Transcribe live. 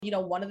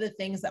One of the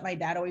things that my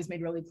dad always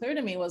made really clear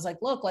to me was like,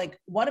 look, like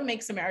what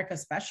makes America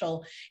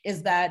special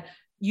is that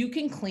you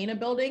can clean a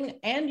building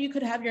and you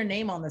could have your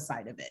name on the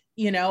side of it,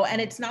 and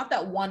it's not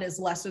that one is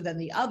lesser than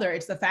the other.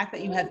 It's the fact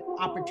that you have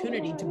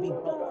opportunity to be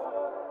both.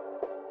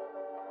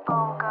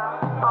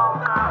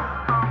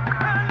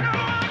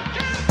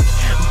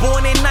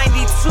 Born in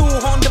 92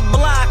 on the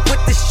block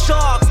with the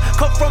Sharks.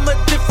 Come from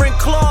a different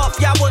cloth,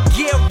 y'all would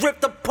get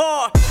ripped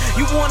apart.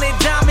 You want it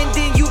diamond,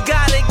 then you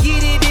gotta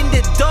get it in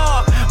the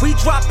dark. We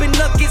dropping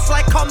nuggets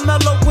like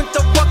Carmelo went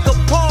to Rucker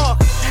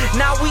Park.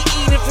 Now we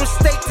eating from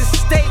state to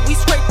state, we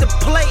scrape the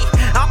plate.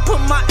 I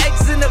put my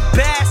eggs in a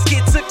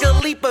basket, took a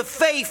leap of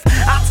faith.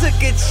 I took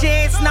a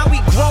chance, now we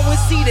grow and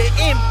see the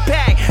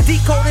impact.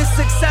 Decoding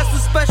success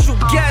with special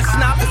guests,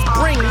 now let's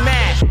bring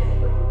Matt.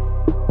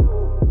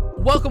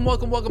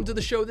 Welcome to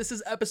the show. This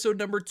is episode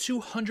number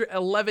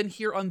 211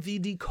 here on the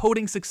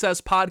Decoding Success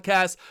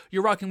podcast.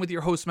 You're rocking with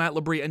your host, Matt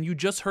Labrie, and you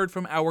just heard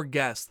from our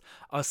guest,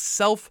 a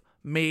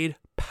self-made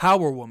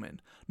power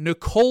woman,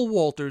 Nicole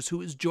Walters,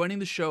 who is joining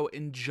the show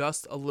in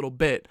just a little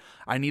bit.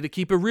 I need to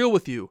keep it real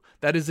with you.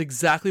 That is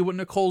exactly what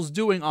Nicole's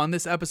doing on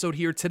this episode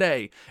here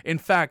today. In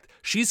fact,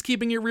 she's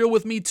keeping it real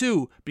with me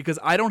too, because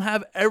I don't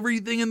have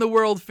everything in the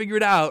world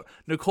figured out.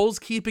 Nicole's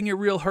keeping it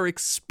real. Her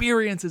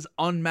experience is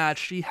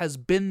unmatched. She has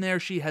been there.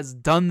 She has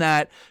done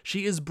that.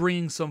 She is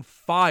bringing some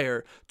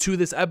fire to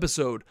this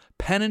episode.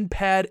 Pen and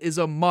pad is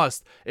a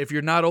must. If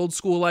you're not old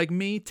school like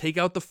me, take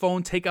out the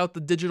phone, take out the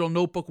digital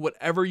notebook,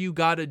 whatever you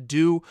gotta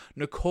do.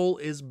 Nicole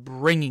is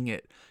bringing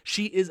it.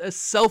 She is a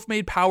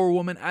self-made power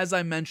woman, as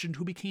I mentioned,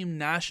 who became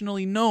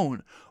nationally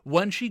known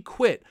when she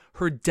quit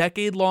her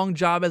decade-long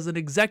job as an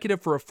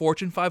executive for a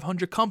Fortune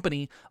 500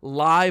 company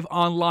live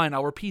online.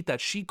 I'll repeat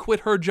that. She quit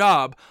her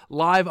job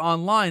live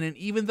online, and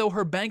even though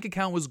her bank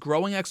account was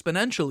growing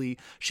exponentially,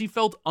 she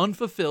felt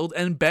unfulfilled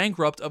and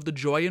bankrupt of the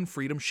joy and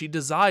freedom she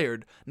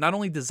desired. Not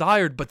only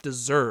desired, but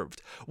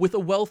deserved. With a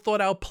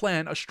well-thought-out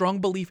plan, a strong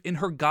belief in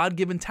her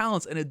God-given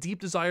talents, and a deep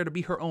desire to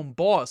be her own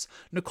boss,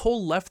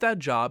 Nicole left that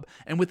job,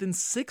 and within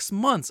 6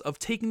 months of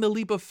taking the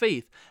leap of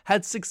faith,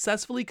 had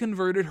successfully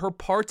converted her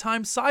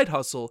part-time side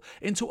hustle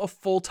into a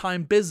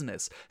full-time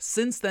business.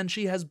 Since then,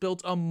 she has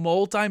built a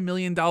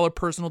multi-million-dollar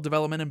personal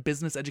development and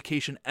business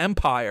education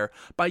empire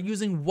by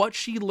using what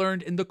she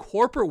learned in the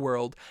corporate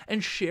world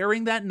and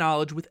sharing that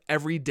knowledge with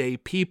everyday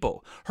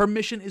people. Her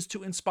mission is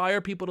to inspire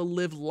people to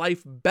live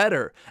life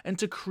better and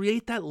to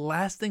create that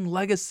lasting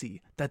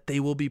legacy that they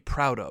will be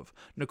proud of.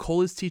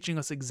 Nicole is teaching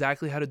us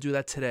exactly how to do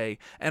that today.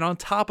 And on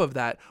top of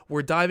that,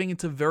 we're diving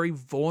into very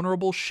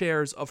vulnerable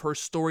shares of her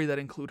story that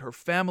include her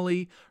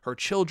family, her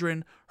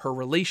children, her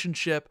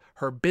relationship,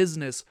 her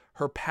business,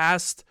 her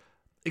past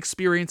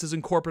experiences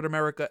in corporate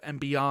America and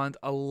beyond.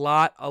 A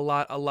lot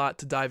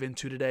to dive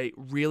into today.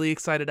 Really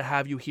excited to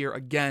have you here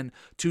again,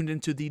 tuned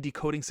into the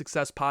Decoding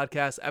Success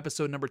podcast,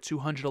 episode number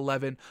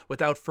 211.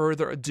 Without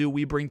further ado,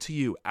 we bring to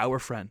you our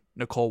friend,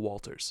 Nicole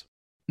Walters.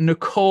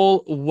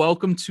 Nicole,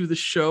 welcome to the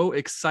show.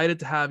 Excited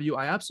to have you.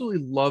 I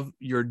absolutely love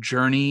your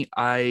journey.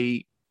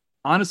 I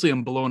honestly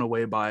am blown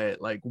away by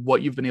it. Like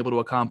what you've been able to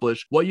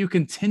accomplish, what you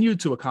continue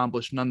to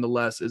accomplish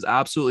nonetheless is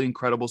absolutely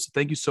incredible. So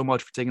thank you so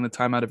much for taking the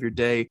time out of your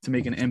day to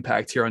make an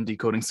impact here on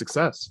Decoding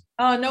Success.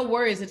 Oh, no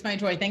worries. It's my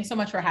joy. Thanks so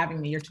much for having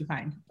me. You're too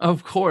kind.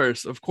 Of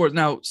course.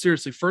 Now,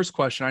 seriously, first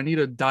question, I need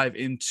to dive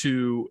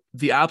into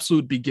the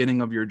absolute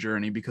beginning of your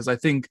journey, because I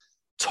think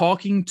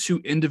talking to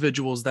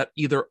individuals that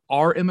either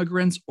are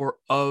immigrants or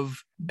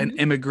of an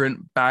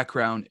immigrant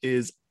background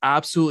is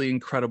absolutely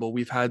incredible.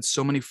 We've had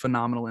so many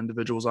phenomenal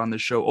individuals on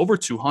this show, over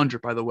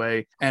 200, by the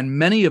way, and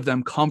many of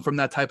them come from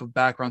that type of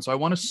background. So I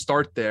want to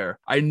start there.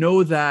 I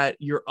know that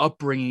your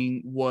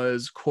upbringing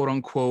was quote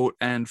unquote,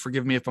 and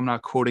forgive me if I'm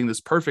not quoting this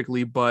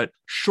perfectly, but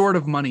short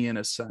of money in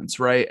a sense,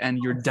 right? And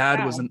your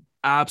dad was an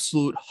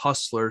absolute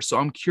hustler. So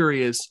I'm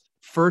curious,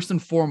 first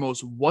and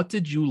foremost, what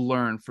did you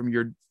learn from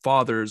your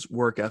father's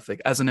work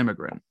ethic as an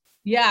immigrant?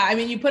 Yeah, I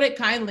mean, you put it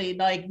kindly,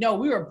 like, no,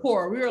 we were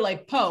poor. We were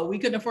like Poe. We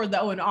couldn't afford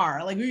the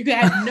O&R. Like, we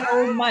had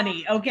no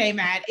money. Okay,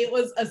 Matt, it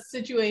was a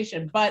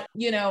situation. But,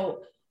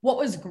 what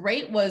was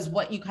great was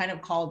what you kind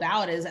of called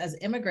out is as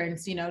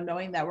immigrants,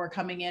 knowing that we're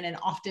coming in and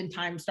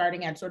oftentimes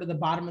starting at sort of the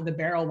bottom of the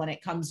barrel when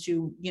it comes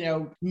to,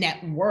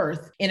 net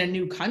worth in a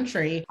new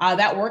country,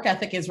 that work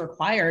ethic is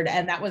required.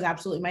 And that was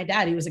absolutely my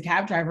dad. He was a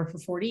cab driver for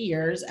 40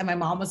 years. And my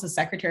mom was a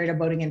secretary at a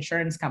boating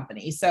insurance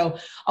company. So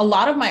a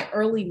lot of my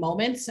early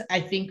moments, I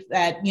think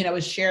that,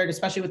 is shared,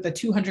 especially with the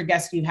 200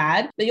 guests you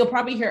had, that you'll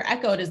probably hear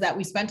echoed is that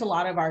we spent a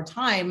lot of our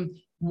time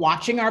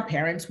watching our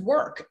parents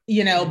work,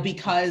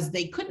 because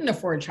they couldn't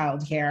afford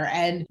childcare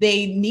and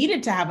they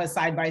needed to have a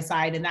side by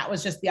side. And that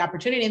was just the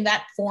opportunity, and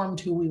that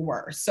formed who we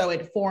were. So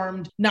it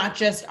formed not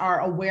just our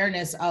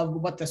awareness of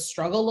what the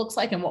struggle looks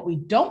like and what we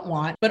don't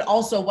want, but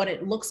also what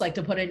it looks like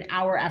to put in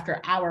hour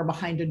after hour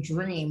behind a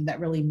dream that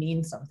really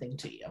means something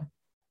to you.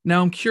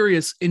 Now, I'm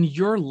curious, in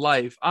your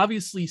life,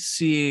 obviously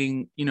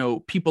seeing,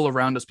 people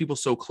around us, people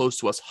so close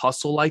to us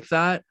hustle like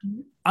that.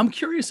 I'm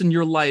curious, in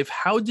your life,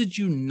 how did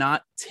you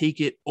not take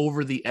it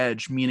over the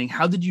edge? Meaning,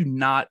 how did you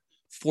not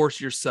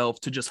force yourself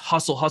to just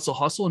hustle, hustle,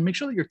 hustle and make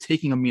sure that you're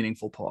taking a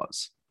meaningful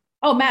pause?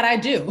 Oh, Matt, I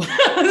do.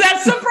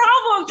 That's the problem.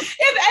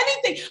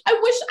 If anything,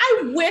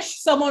 I wish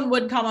someone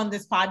would come on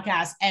this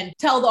podcast and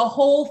tell the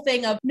whole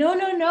thing of,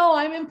 no,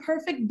 I'm in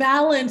perfect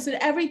balance and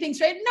everything's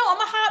right. No, I'm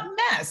a hot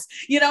mess,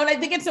 and I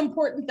think it's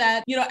important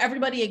that,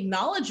 everybody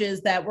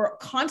acknowledges that we're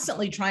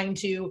constantly trying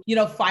to,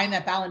 find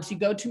that balance. You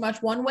go too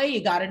much one way,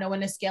 you got to know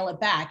when to scale it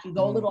back. You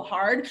go a little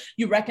hard,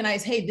 you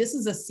recognize, hey, this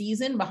is a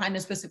season behind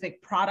a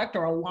specific product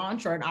or a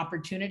launch or an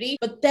opportunity,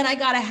 but then I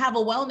got to have a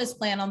wellness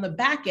plan on the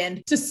back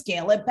end to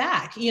scale it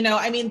back.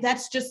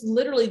 That's just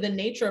literally the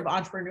nature of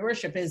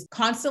entrepreneurship, is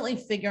constantly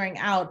figuring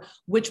out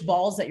which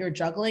balls that you're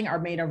juggling are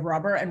made of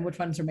rubber and which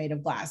ones are made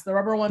of glass. The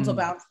rubber ones will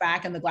bounce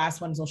back and the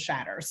glass ones will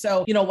shatter.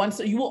 So, once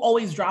you will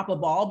always drop a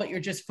ball, but you're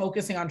just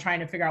focusing on trying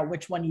to figure out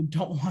which one you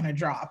don't want to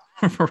drop.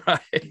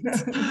 Right.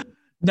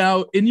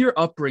 Now, in your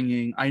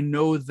upbringing, I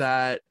know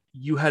that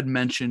you had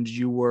mentioned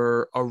you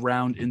were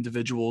around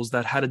individuals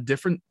that had a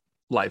different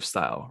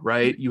lifestyle,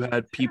 right? You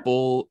had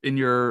people in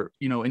your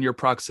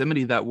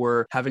proximity that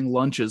were having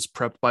lunches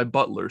prepped by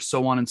butlers,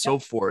 so on and so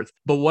forth.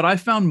 But what I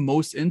found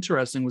most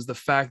interesting was the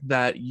fact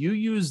that you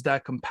used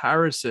that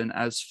comparison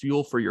as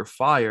fuel for your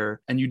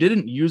fire, and you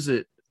didn't use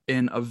it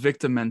in a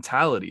victim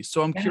mentality.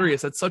 So I'm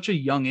curious, at such a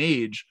young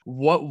age,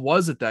 what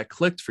was it that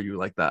clicked for you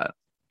like that?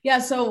 Yeah.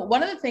 So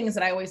one of the things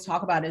that I always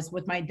talk about is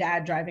with my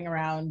dad driving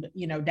around,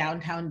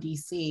 downtown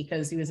DC,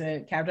 because he was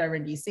a cab driver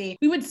in DC,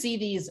 we would see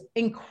these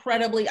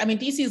incredibly,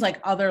 DC is like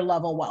other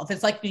level wealth.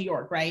 It's like New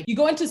York, right? You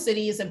go into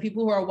cities and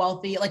people who are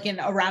wealthy, like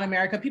around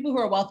America, people who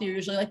are wealthy are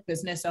usually like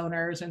business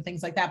owners and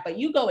things like that. But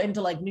you go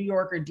into like New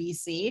York or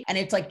DC and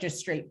it's like just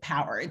straight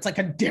power. It's like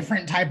a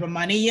different type of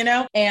money,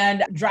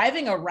 and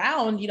driving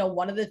around,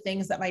 one of the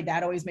things that my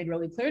dad always made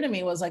really clear to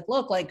me was like,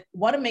 look, like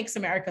what makes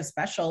America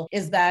special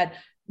is that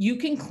you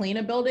can clean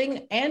a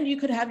building and you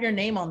could have your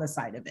name on the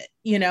side of it,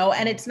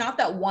 and it's not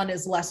that one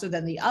is lesser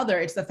than the other.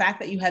 It's the fact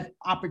that you have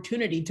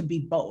opportunity to be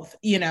both,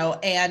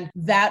 and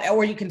that,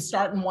 or you can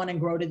start in one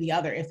and grow to the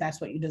other if that's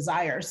what you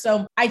desire.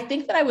 So I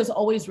think that I was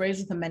always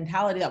raised with a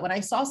mentality that when I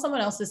saw someone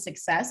else's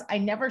success, I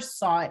never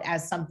saw it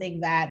as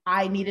something that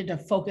I needed to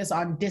focus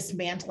on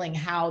dismantling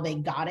how they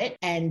got it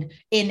and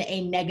in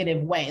a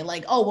negative way.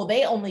 Like, oh, well,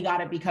 they only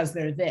got it because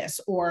they're this,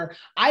 or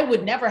I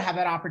would never have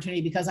that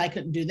opportunity because I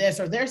couldn't do this,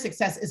 or their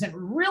success isn't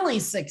really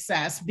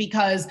success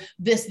because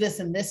this,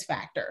 and this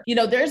factor.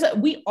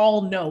 We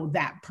all know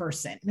that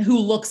person who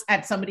looks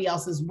at somebody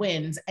else's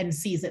wins and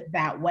sees it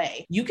that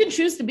way. You can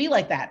choose to be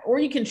like that, or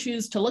you can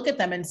choose to look at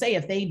them and say,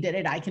 if they did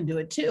it, I can do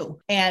it too.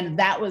 And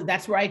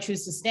that's where I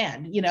choose to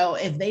stand.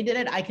 If they did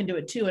it, I can do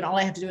it too. And all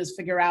I have to do is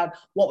figure out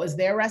what was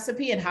their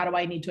recipe and how do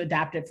I need to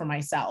adapt it for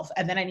myself.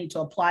 And then I need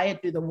to apply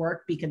it, do the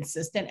work, be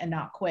consistent and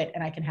not quit.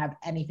 And I can have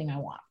anything I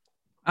want.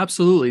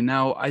 Absolutely.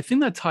 Now, I think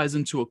that ties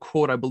into a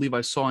quote I believe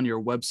I saw on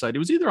your website. It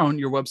was either on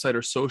your website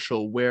or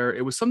social, where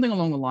it was something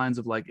along the lines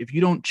of like, if you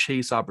don't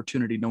chase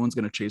opportunity, no one's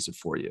going to chase it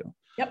for you.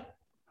 Yep.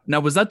 Now,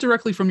 was that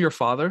directly from your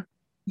father?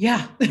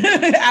 Yeah,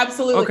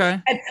 absolutely.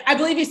 Okay. And I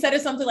believe he said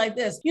it something like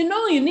this. You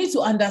need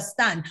to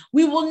understand,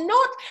 we will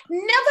not,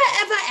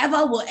 never,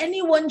 ever will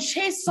anyone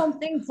chase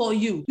something for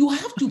you. You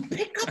have to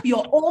pick up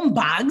your own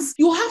bags.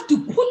 You have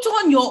to put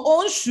on your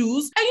own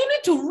shoes and you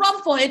need to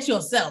run for it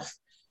yourself.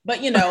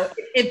 But,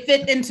 it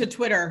fit into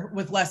Twitter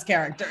with less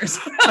characters.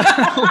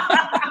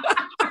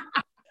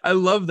 I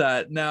love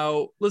that.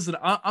 Now, listen,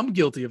 I'm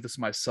guilty of this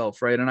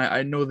myself, right? And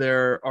I know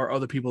there are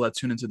other people that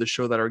tune into the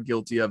show that are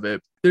guilty of it.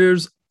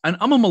 And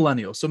I'm a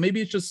millennial, so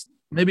maybe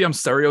I'm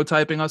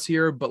stereotyping us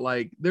here, but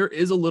like there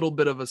is a little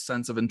bit of a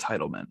sense of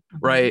entitlement,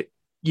 right?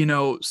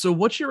 So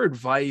what's your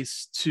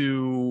advice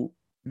to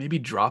maybe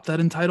drop that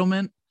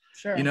entitlement?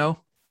 Sure.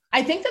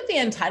 I think that the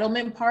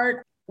entitlement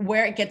part,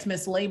 where it gets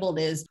mislabeled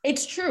is,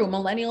 it's true,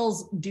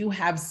 millennials do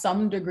have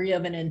some degree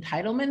of an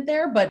entitlement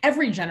there, but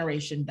every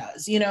generation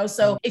does,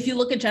 So if you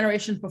look at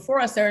generations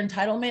before us, their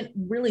entitlement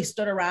really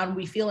stood around.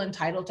 We feel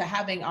entitled to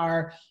having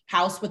our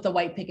house with the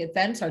white picket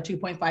fence, our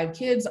 2.5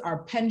 kids,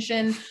 our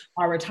pension,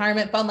 our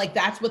retirement fund. Like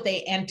that's what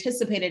they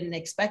anticipated and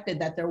expected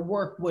that their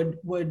work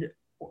would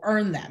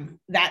earn them.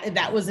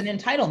 That was an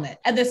entitlement.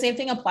 And the same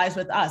thing applies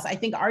with us. I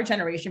think our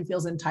generation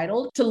feels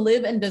entitled to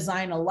live and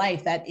design a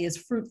life that is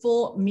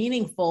fruitful,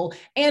 meaningful,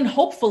 and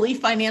hopefully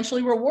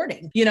financially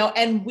rewarding,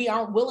 and we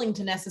aren't willing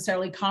to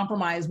necessarily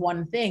compromise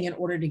one thing in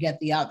order to get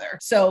the other.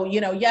 So,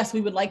 yes,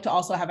 we would like to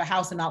also have a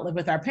house and not live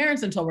with our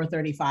parents until we're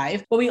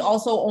 35, but we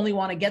also only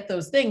want to get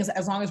those things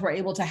as long as we're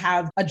able to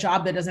have a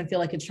job that doesn't feel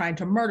like it's trying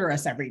to murder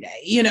us every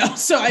day,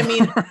 So, I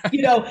mean,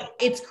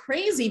 it's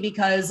crazy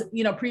because,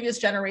 previous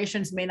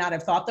generations may not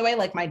have thought the way,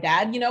 like my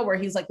dad, where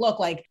he's like, look,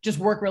 like just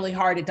work really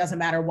hard. It doesn't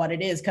matter what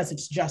it is because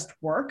it's just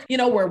work,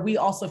 where we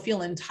also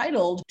feel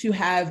entitled to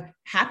have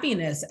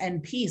happiness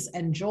and peace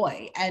and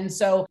joy. And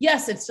so,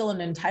 yes, it's still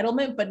an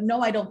entitlement, but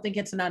no, I don't think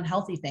it's an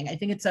unhealthy thing. I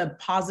think it's a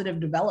positive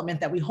development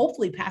that we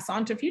hopefully pass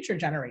on to future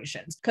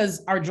generations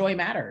because our joy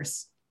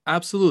matters.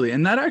 Absolutely.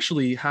 And that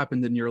actually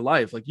happened in your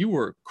life. Like you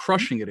were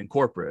crushing it in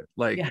corporate,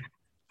 like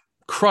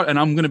and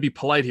I'm going to be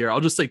polite here. I'll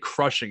just say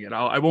crushing it.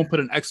 I won't put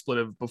an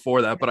expletive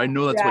before that, but I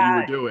know that's what you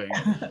were doing.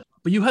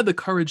 But you had the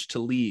courage to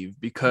leave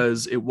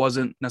because it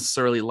wasn't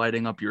necessarily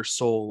lighting up your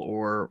soul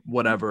or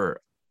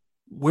whatever.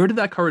 Where did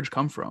that courage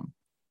come from?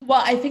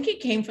 Well, I think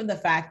it came from the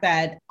fact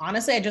that,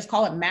 honestly, I just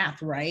call it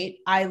math, right?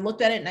 I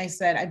looked at it and I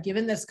said, I've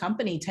given this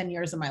company 10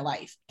 years of my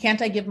life.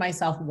 Can't I give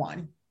myself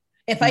one?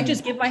 If I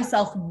just give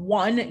myself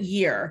 1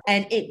 year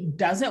and it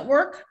doesn't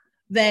work,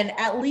 then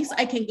at least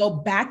I can go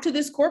back to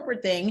this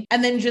corporate thing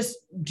and then just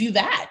do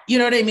that. You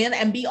know what I mean?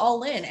 And be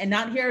all in and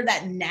not hear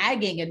that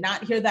nagging and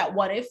not hear that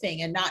what if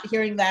thing and not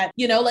hearing that,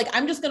 like,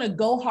 I'm just going to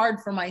go hard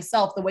for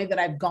myself the way that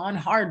I've gone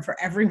hard for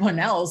everyone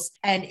else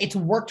and it's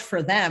worked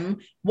for them.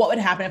 What would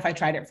happen if I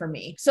tried it for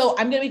me? So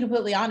I'm going to be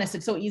completely honest.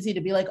 It's so easy to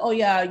be like, oh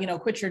yeah,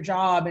 quit your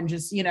job and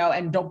just,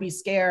 and don't be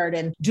scared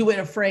and do it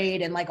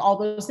afraid and like all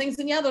those things.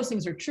 And yeah, those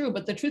things are true.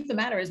 But the truth of the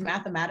matter is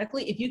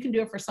mathematically, if you can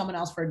do it for someone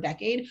else for a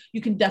decade, you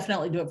can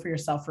definitely do it for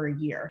yourself for a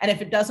year. And if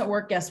it doesn't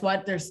work, guess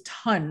what? There's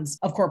tons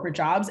of corporate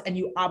jobs and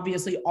you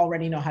obviously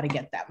already know how to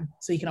get them.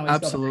 So you can always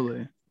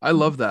absolutely. I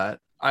love that.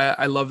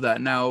 I love that.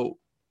 Now,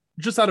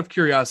 just out of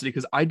curiosity,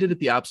 because I did it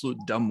the absolute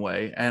dumb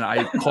way and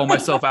I call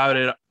myself out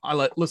at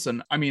it.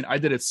 Listen, I mean, I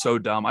did it so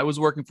dumb. I was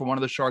working for one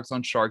of the sharks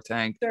on Shark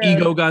Tank. Sure.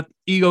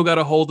 Ego got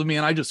a hold of me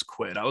and I just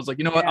quit. I was like,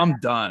 you know what? I'm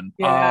done.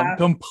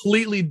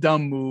 Completely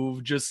dumb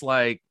move. Just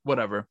like,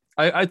 whatever.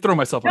 I throw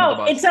myself under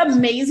the bus. It's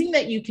amazing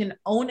that you can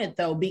own it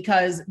though,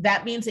 because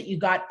that means that you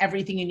got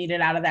everything you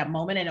needed out of that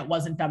moment and it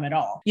wasn't dumb at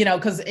all,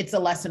 because it's a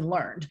lesson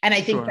learned. And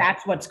I think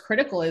that's what's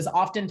critical is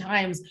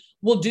oftentimes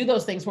we'll do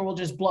those things where we'll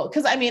just blow.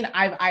 Cause I mean,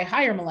 I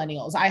hire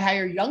millennials, I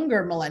hire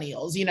younger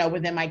millennials,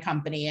 within my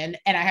company and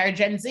I hire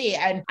Gen Z.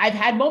 And I've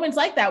had moments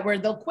like that where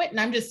they'll quit and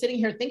I'm just sitting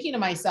here thinking to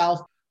myself,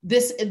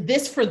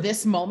 this for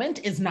this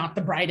moment is not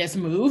the brightest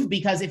move,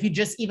 because if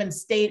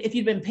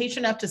you'd been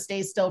patient enough to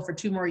stay still for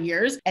 2 more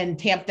years and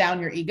tamp down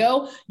your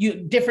ego,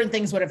 different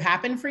things would have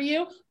happened for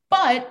you.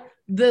 But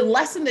the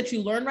lesson that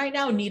you learn right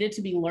now needed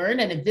to be learned.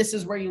 And if this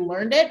is where you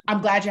learned it,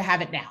 I'm glad you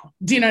have it now.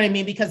 Do you know what I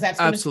mean? Because that's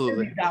going to serve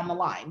you down the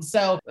line.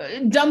 So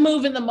dumb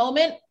move in the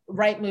moment,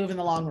 right move in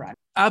the long run.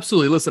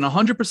 Absolutely. Listen,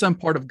 100%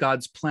 part of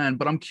God's plan,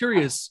 but I'm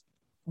curious,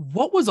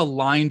 what was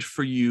aligned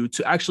for you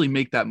to actually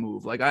make that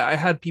move? Like I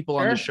had people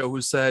on the show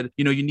who said,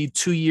 you need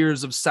 2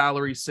 years of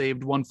salary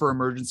saved, 1 for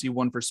emergency,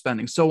 1 for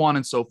spending, so on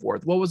and so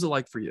forth. What was it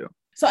like for you?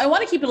 So I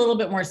want to keep it a little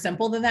bit more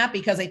simple than that,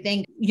 because I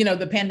think,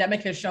 the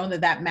pandemic has shown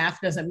that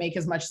math doesn't make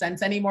as much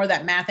sense anymore.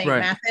 That math ain't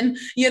mathin',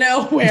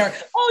 where,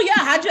 oh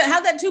yeah,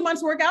 how'd that 2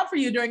 months work out for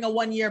you during a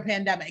 1-year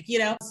pandemic,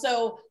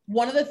 So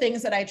one of the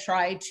things that I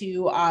try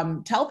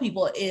to tell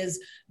people is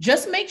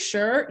just make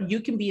sure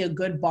you can be a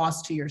good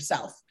boss to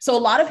yourself. So a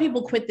lot of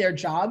people quit their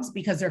jobs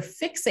because they're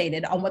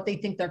fixated on what they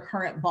think their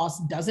current boss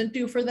doesn't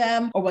do for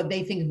them, or what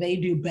they think they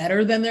do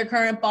better than their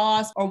current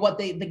boss, or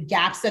the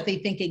gaps that they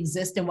think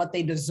exist and what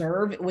they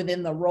deserve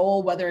within the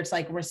role, whether it's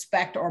like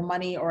respect or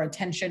money or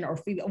attention or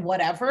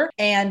whatever.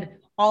 And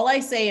all I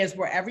say is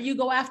wherever you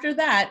go after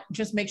that,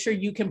 just make sure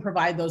you can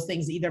provide those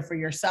things either for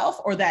yourself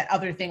or that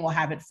other thing will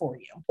have it for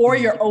you, or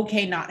you're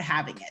okay not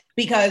having it,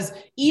 because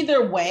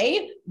either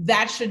way,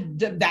 that should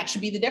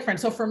be the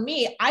difference. So for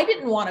me, I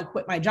didn't want to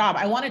quit my job.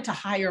 I wanted to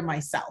hire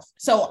myself.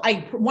 So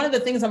one of the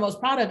things I'm most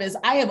proud of is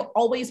I have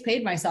always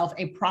paid myself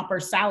a proper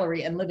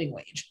salary and living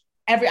wage.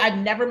 I've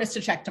never missed a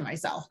check to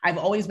myself. I've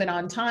always been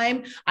on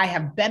time. I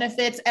have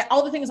benefits,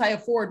 all the things I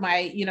afford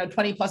my,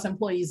 20 plus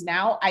employees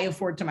now, I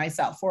afford to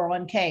myself,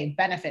 401k,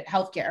 benefit,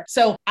 healthcare.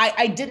 So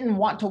I didn't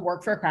want to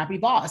work for a crappy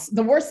boss.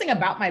 The worst thing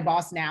about my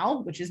boss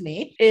now, which is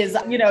me, is,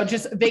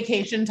 just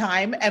vacation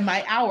time and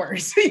my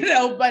hours,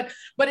 but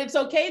it's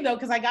okay though,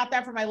 because I got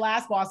that from my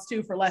last boss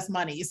too for less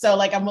money. So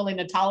like I'm willing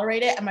to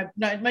tolerate it.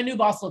 And my new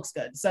boss looks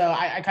good. So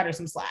I cut her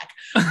some slack,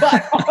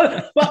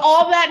 but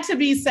all that to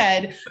be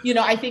said,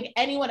 I think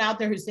anyone out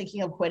there who's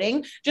thinking of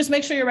quitting, just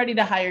make sure you're ready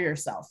to hire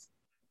yourself.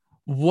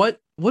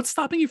 What's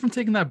stopping you from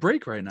taking that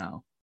break right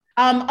now?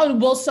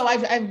 So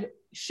I've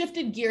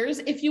shifted gears,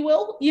 if you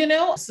will,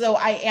 so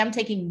I am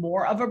taking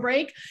more of a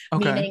break,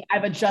 meaning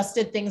I've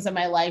adjusted things in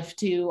my life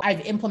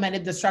I've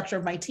implemented the structure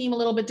of my team a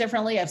little bit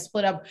differently. I've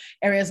split up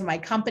areas of my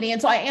company.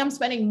 And so I am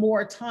spending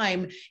more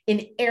time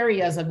in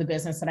areas of the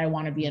business that I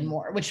want to be in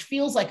more, which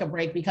feels like a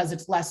break because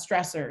it's less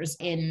stressors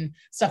in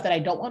stuff that I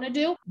don't want to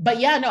do. But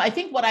yeah, no, I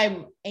think what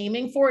I'm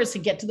aiming for is to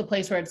get to the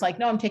place where it's like,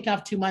 no, I'm taking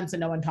off 2 months and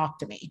no one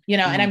talked to me,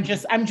 and I'm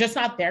just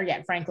not there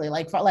yet, frankly,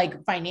 like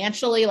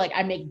financially, like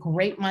I make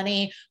great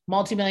money,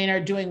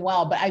 multimillionaire, doing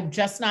well, but I'm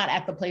just not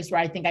at the place where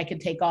I think I could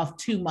take off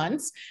 2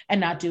 months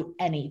and not do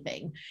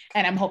anything.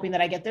 And I'm hoping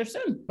that I get there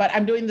soon, but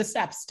I'm doing the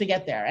steps to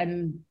get there.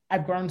 And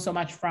I've grown so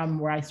much from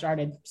where I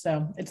started.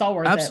 So it's all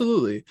worth it.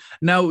 Absolutely.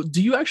 Now,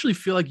 do you actually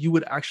feel like you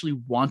would actually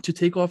want to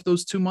take off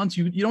those 2 months?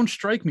 You don't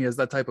strike me as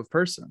that type of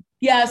person.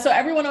 Yeah. So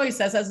everyone always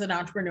says as an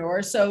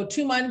entrepreneur, so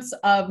 2 months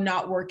of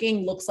not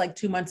working looks like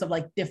 2 months of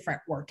like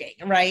different working,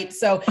 right?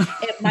 So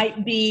it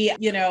might be,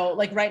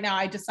 like right now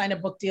I just signed a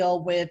book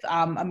deal with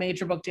a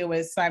major book deal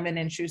with Simon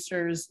and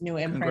Schuster's new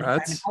imprint,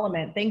 Simon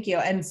Element. Thank you.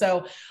 And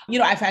so,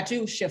 I've had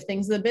to shift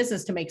things in the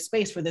business to make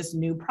space for this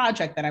new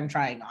project that I'm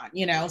trying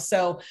on,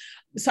 so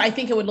I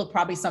think it would look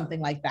probably something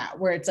like that,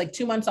 where it's like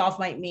 2 months off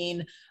might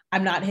mean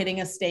I'm not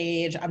hitting a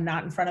stage, I'm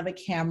not in front of a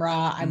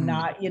camera, I'm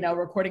not,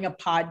 recording a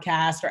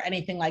podcast or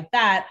anything like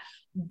that.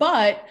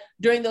 But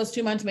during those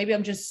 2 months, maybe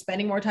I'm just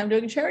spending more time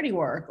doing charity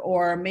work,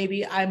 or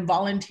maybe I'm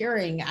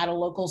volunteering at a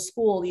local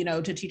school,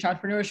 to teach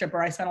entrepreneurship,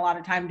 or I spend a lot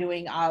of time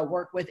doing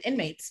work with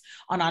inmates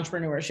on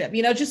entrepreneurship,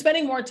 just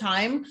spending more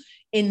time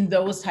in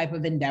those type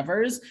of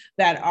endeavors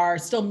that are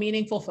still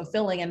meaningful,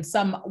 fulfilling, and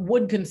some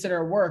would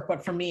consider work,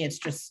 but for me, it's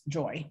just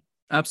joy.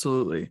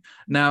 Absolutely.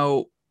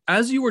 Now,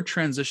 as you were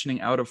transitioning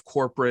out of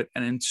corporate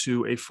and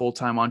into a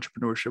full-time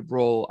entrepreneurship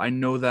role, I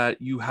know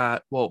that you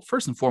had, well,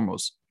 first and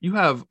foremost, you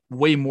have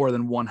way more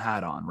than one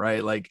hat on,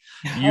 right? Like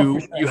you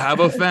have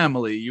a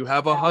family, you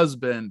have a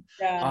husband.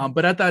 Yeah.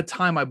 But at that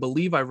time, I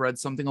believe I read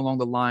something along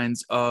the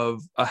lines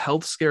of a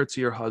health scare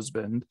to your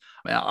husband.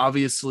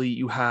 Obviously,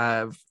 you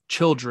have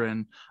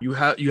children, you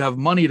have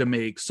money to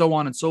make, so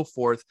on and so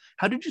forth.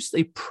 How did you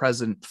stay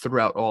present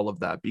throughout all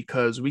of that?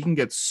 Because we can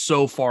get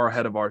so far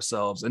ahead of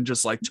ourselves and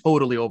just like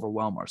totally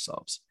overwhelm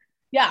ourselves.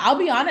 Yeah, I'll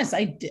be honest.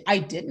 I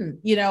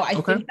didn't, I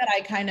think that I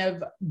kind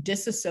of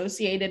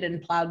disassociated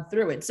and plowed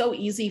through. It's so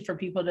easy for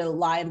people to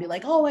lie and be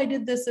like, oh, I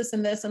did this, this,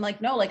 and this. And like,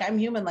 no, like I'm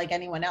human like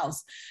anyone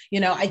else.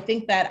 I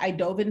think that I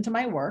dove into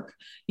my work,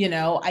 I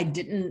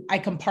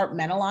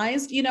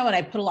compartmentalized, and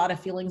I put a lot of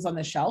feelings on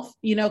the shelf,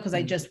 because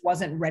I just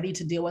wasn't ready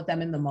to deal with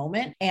them in the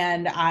moment.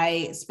 And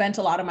I spent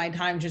a lot of my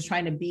time just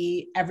trying to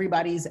be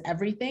everybody's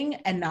everything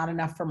and not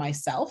enough for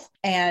myself.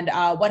 And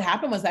what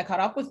happened was that caught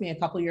up with me a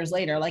couple of years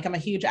later. Like I'm a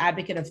huge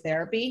advocate of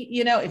therapy.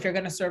 If you're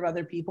going to serve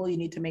other people, you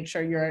need to make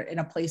sure you're in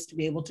a place to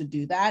be able to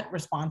do that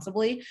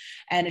responsibly.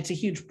 And it's a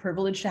huge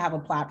privilege to have a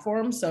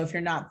platform. So if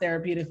you're not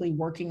therapeutically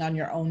working on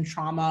your own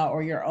trauma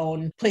or your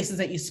own places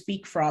that you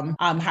speak from,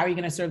 how are you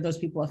going to serve those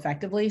people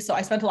effectively? So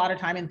I spent a lot of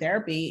time in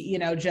therapy,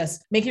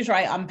 just making sure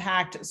I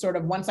unpacked sort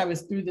of once I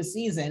was through the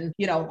season,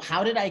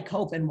 how did I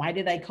cope and why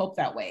did I cope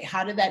that way?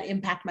 How did that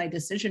impact my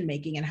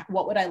decision-making, and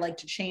what would I like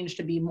to change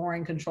to be more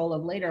in control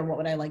of later? And what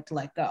would I like to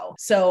let go?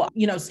 So,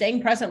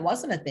 staying present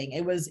wasn't a thing.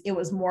 It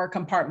was more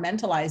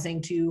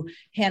compartmentalizing to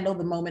handle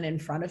the moment in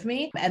front of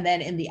me. And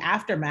then in the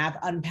aftermath,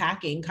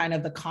 unpacking kind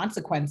of the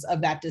consequence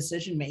of that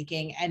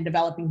decision-making and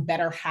developing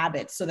better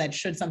habits so that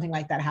should something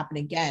like that happen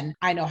again,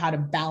 I know how to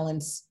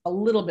balance a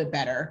little bit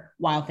better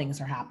while things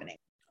are happening.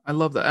 I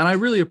love that. And I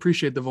really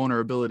appreciate the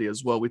vulnerability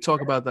as well. We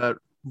talk about that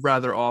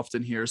rather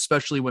often here,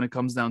 especially when it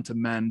comes down to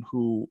men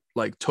who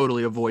like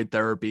totally avoid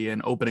therapy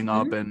and opening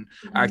up and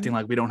acting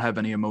like we don't have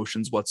any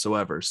emotions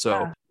whatsoever.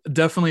 So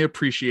definitely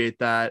appreciate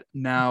that.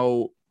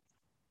 Now,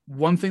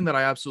 one thing that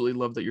I absolutely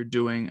love that you're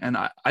doing, and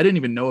I didn't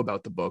even know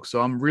about the book,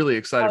 so I'm really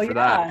excited for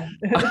that.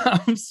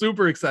 I'm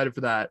super excited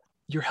for that.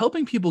 You're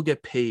helping people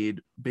get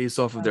paid based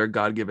off of their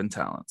God-given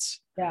talents.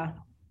 Yeah.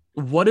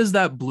 What does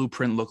that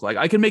blueprint look like?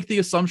 I can make the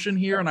assumption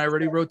here, and I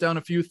already wrote down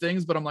a few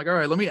things, but I'm like, all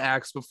right, let me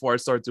ask before I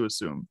start to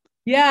assume.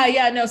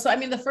 Yeah. No. So,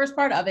 the first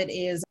part of it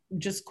is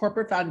just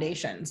corporate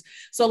foundations.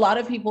 So a lot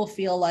of people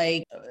feel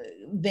like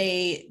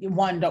they,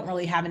 don't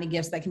really have any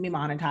gifts that can be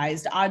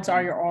monetized. Odds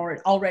are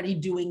you're already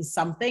doing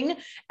something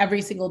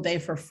every single day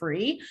for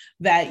free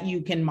that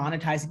you can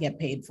monetize and get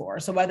paid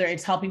for. So whether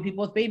it's helping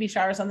people with baby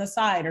showers on the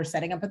side, or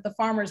setting up at the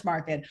farmer's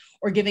market,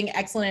 or giving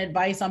excellent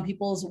advice on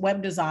people's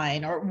web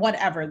design, or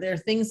whatever, there are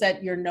things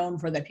that you're known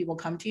for that people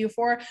come to you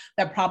for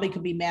that probably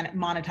could be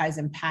monetized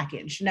and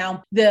packaged.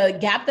 Now, the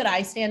gap that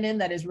I stand in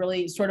that is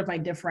really sort of my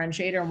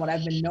differentiator and what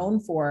I've been known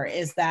for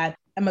is that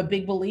I'm a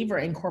big believer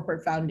in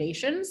corporate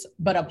foundations,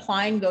 but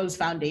applying those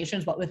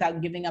foundations, but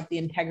without giving up the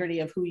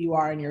integrity of who you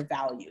are and your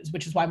values,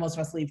 which is why most of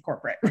us leave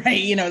corporate, right?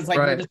 It's like,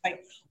 we're just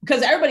like,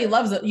 because everybody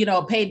loves,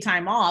 paid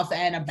time off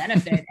and a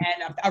benefit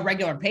and a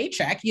regular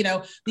paycheck.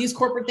 These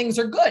corporate things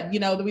are good.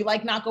 We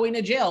like not going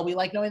to jail. We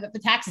like knowing that the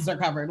taxes are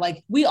covered.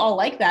 Like we all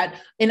like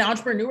that. In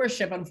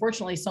entrepreneurship,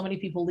 unfortunately, so many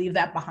people leave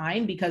that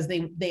behind because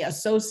they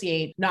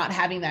associate not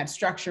having that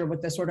structure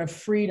with the sort of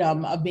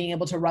freedom of being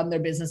able to run their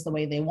business the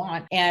way they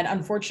want. And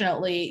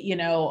unfortunately,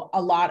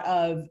 a lot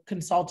of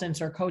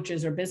consultants or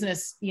coaches or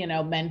business,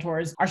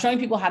 mentors are showing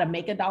people how to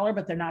make $1,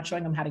 but they're not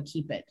showing them how to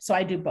keep it. So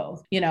I do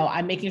both.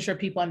 I'm making sure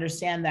people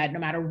understand that no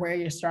matter where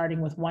you're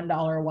starting with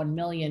 $1 or 1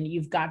 million,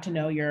 you've got to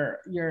know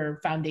your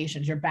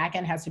foundations. Your back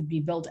end has to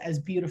be built as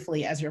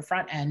beautifully as your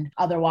front end.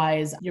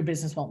 Otherwise, your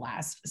business won't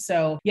last.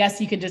 So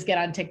yes, you can just get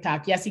on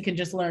TikTok. Yes, you can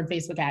just learn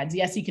Facebook ads.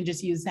 Yes, you can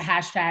just use the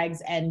hashtags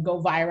and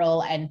go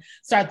viral and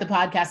start the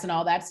podcast and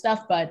all that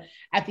stuff. But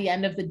at the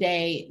end of the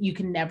day, you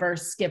can never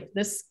skip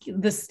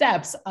the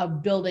steps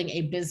of building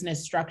a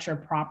business structure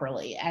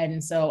properly.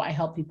 And so I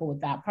help people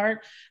with that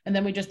part. And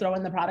then we just throw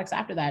in the products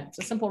after that. It's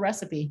a simple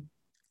recipe.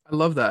 I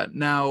love that.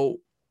 Now,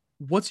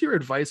 what's your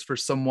advice for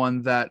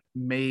someone that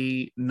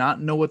may not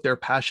know what their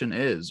passion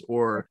is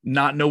or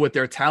not know what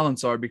their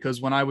talents are? Because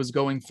when I was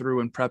going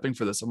through and prepping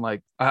for this, I'm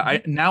like,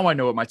 I now I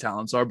know what my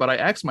talents are, but I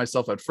asked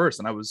myself at first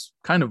and I was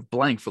kind of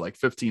blank for like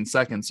 15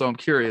 seconds. So I'm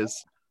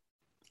curious.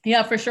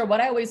 Yeah, for sure.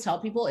 What I always tell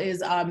people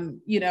is,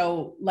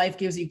 life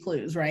gives you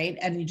clues, right?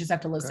 And you just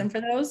have to listen for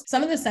those.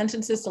 Some of the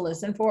sentences to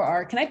listen for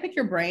are, can I pick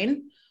your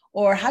brain?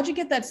 Or how'd you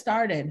get that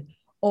started?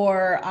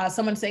 Or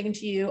someone saying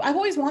to you, I've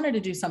always wanted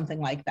to do something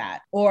like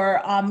that. Or,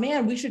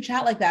 man, we should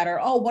chat like that. Or,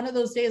 oh, one of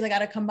those days I got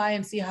to come by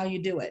and see how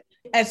you do it.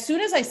 As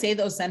soon as I say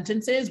those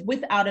sentences,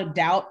 without a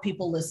doubt,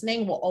 people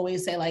listening will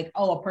always say like,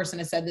 oh, a person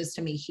has said this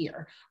to me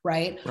here,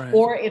 right?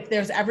 Or if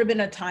there's ever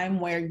been a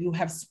time where you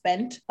have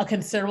spent a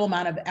considerable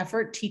amount of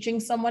effort teaching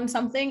someone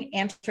something,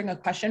 answering a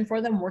question for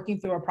them, working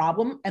through a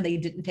problem, and they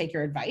didn't take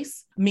your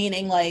advice,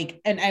 meaning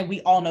like, and we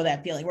all know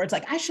that feeling where it's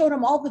like, I showed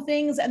him all the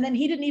things and then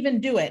he didn't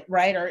even do it,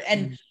 right?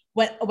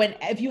 When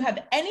if you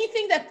have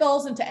anything that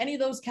falls into any of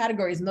those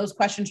categories and those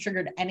questions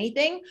triggered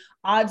anything,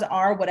 odds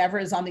are whatever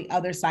is on the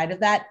other side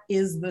of that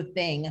is the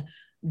thing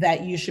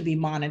that you should be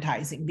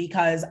monetizing,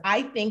 because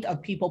I think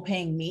of people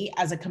paying me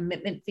as a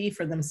commitment fee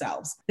for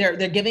themselves. They're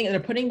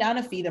putting down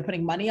a fee, they're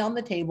putting money on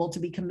the table to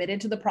be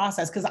committed to the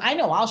process, because I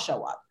know I'll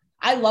show up.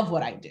 I love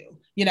what I do,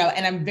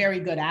 and I'm very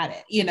good at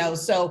it,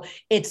 so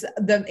it's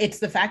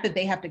the fact that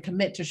they have to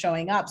commit to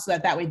showing up so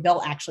that way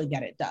they'll actually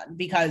get it done.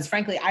 Because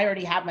frankly, I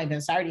already have my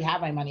business. I already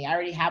have my money. I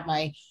already have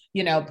my,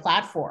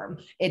 platform.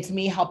 It's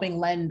me helping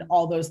lend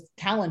all those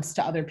talents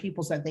to other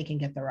people so that they can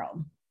get their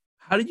own.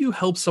 How do you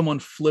help someone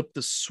flip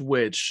the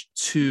switch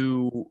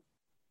to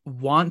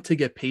want to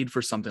get paid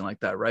for something like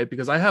that, right?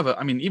 Because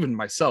even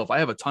myself, I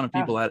have a ton of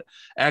people that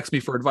ask me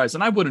for advice,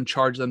 and I wouldn't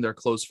charge them their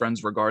close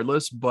friends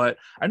regardless. But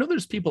I know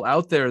there's people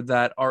out there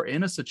that are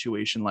in a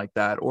situation like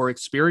that or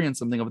experience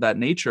something of that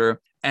nature,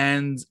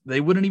 and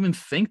they wouldn't even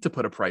think to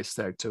put a price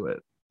tag to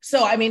it.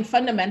 So,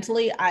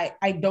 fundamentally,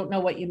 I don't know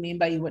what you mean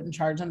by you wouldn't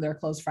charge them their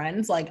close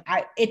friends. Like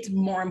it's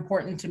more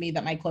important to me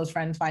that my close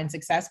friends find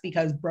success,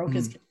 because broke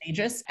is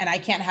contagious, and I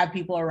can't have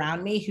people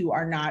around me who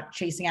are not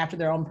chasing after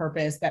their own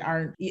purpose, that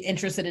aren't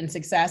interested in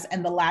success.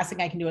 And the last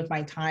thing I can do with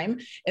my time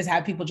is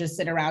have people just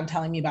sit around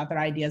telling me about their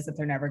ideas that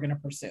they're never going to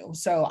pursue.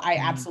 So I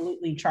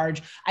absolutely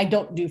charge. I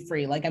don't do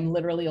free. Like I'm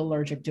literally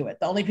allergic to it.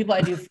 The only people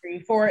I do free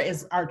for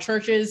is our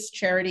churches,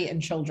 charity, and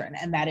children.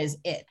 And that is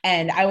it.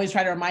 And I always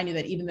try to remind you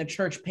that even the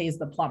church pays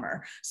the plumber.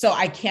 So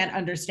I can't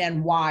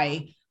understand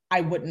why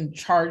I wouldn't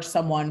charge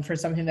someone for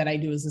something that I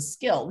do as a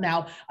skill.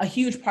 Now, a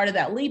huge part of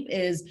that leap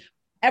is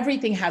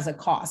everything has a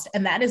cost.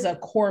 And that is a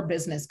core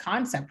business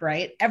concept,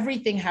 right?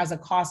 Everything has a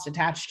cost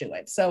attached to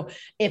it. So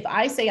if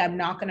I say I'm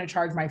not going to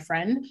charge my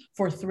friend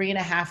for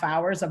 3.5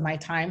 hours of my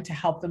time to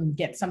help them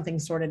get something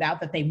sorted out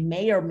that they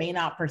may or may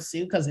not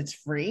pursue because it's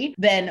free,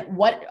 then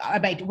where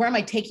am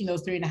I taking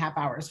those 3.5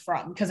 hours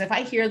from? Because if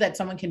I hear that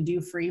someone can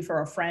do free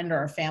for a friend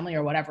or a family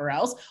or whatever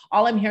else,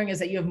 all I'm hearing is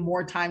that you have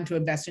more time to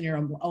invest in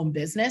your own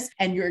business,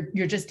 and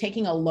you're just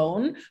taking a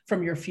loan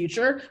from your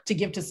future to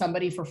give to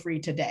somebody for free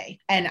today.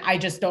 And I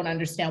just don't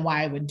understand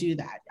why I would do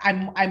that.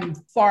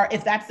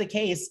 If that's the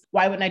case,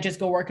 why wouldn't I just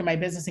go work in my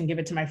business and give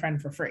it to my friend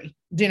for free?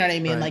 Do you know what I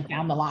mean? Right. Like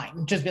down the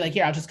line, just be like,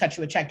 here, I'll just cut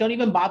you a check. Don't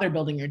even bother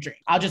building your dream.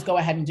 I'll just go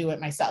ahead and do it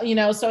myself.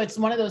 So it's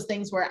one of those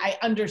things where I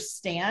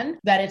understand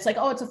that it's like,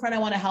 oh, it's a friend, I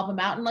want to help him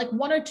out. And like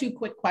 1 or 2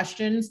 quick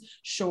questions,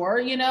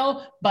 sure,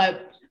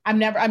 but I'm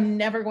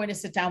never going to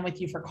sit down with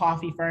you for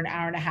coffee for an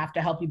hour and a half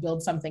to help you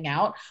build something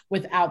out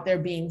without there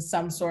being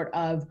some sort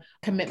of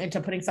commitment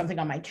to putting something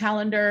on my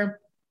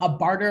calendar, a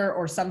barter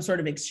or some sort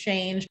of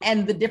exchange.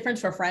 And the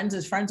difference for friends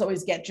is friends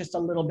always get just a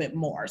little bit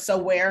more. So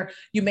where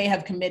you may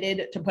have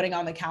committed to putting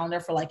on the calendar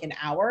for like an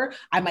hour,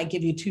 I might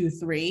give you 2,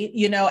 3,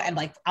 and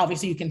like,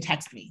 obviously you can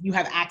text me, you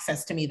have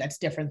access to me. That's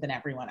different than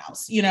everyone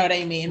else. You know what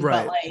I mean?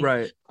 Right, but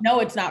right. No,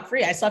 it's not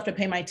free. I still have to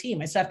pay my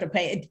team. I still have to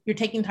pay. You're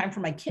taking time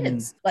from my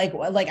kids. Like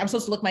I'm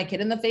supposed to look my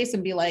kid in the face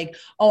and be like,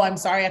 oh, I'm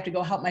sorry, I have to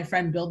go help my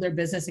friend build their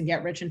business and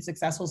get rich and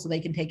successful so they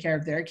can take care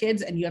of their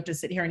kids. And you have to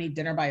sit here and eat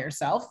dinner by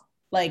yourself.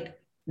 Like,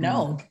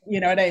 no, you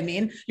know what I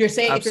mean? You're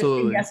saying, if you're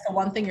saying yes to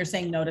one thing, you're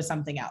saying no to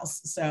something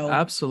else. So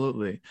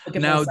absolutely.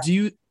 Now,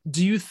 do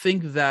you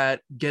think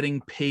that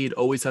getting paid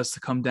always has to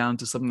come down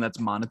to something that's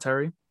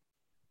monetary?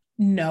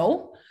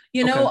 No.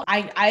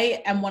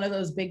 I am one of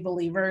those big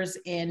believers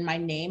in my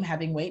name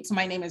having weight. So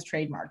my name is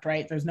trademarked,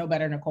 right? There's no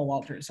better Nicole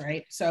Walters,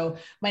 right? So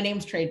my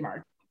name's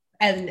trademarked.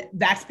 And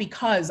that's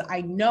because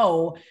I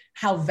know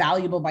how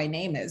valuable my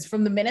name is.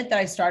 From the minute that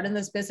I started in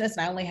this business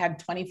and I only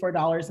had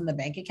 $24 in the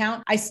bank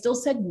account, I still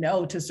said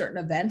no to certain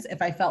events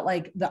if I felt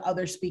like the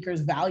other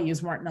speakers'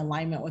 values weren't in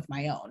alignment with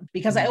my own,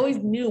 because I always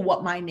knew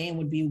what my name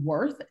would be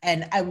worth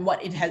and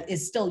what it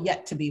is still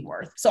yet to be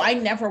worth. So I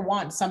never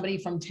want somebody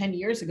from 10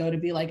 years ago to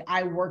be like,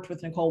 I worked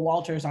with Nicole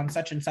Walters on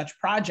such and such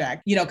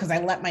project, because I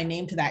let my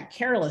name to that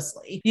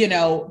carelessly,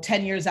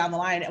 10 years down the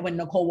line when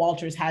Nicole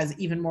Walters has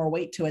even more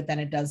weight to it than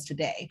it does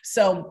today.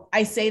 So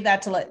I say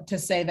that to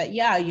say that,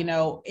 yeah, you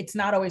know, it's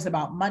not always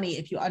about money.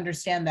 If you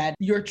understand that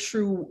your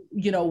true,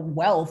 you know,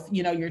 wealth,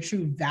 you know, your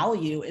true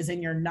value is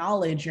in your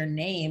knowledge, your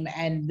name,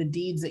 and the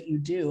deeds that you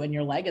do and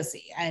your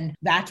legacy. And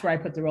that's where I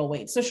put the real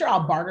weight. So sure,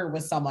 I'll barter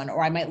with someone,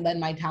 or I might lend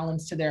my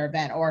talents to their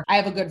event. Or I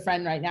have a good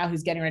friend right now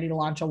who's getting ready to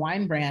launch a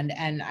wine brand.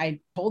 And I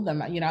told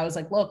them, you know, I was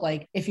like, look,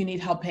 like if you need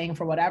help paying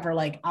for whatever,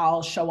 like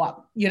I'll show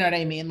up, you know what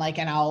I mean? Like,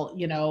 and I'll,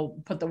 you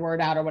know, put the word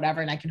out or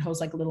whatever, and I can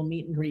host like a little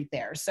meet and greet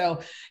there.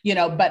 So, you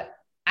know, but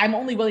I'm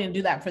only willing to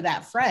do that for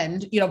that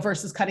friend, you know,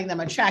 versus cutting them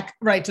a check,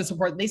 right, to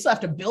support. They still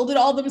have to build it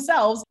all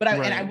themselves, but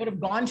and I would have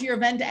gone to your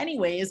event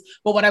anyways.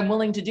 But what I'm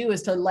willing to do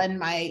is to lend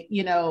my,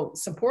 you know,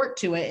 support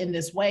to it in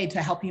this way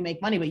to help you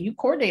make money, but you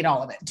coordinate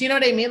all of it. Do you know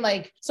what I mean?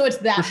 Like, so it's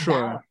that,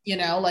 balance, you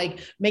know, like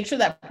make sure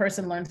that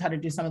person learns how to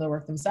do some of the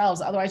work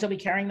themselves. Otherwise you'll be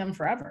carrying them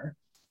forever.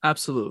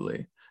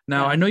 Absolutely.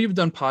 Now, I know you've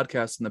done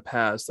podcasts in the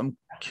past. I'm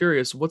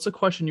curious, what's a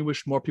question you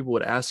wish more people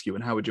would ask you,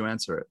 and how would you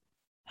answer it?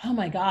 Oh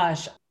my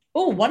gosh.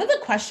 Oh, one of the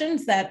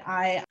questions that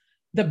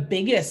the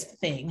biggest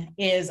thing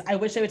is, I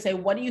wish they would say,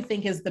 what do you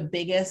think is the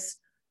biggest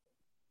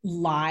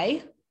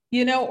lie,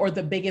 you know, or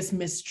the biggest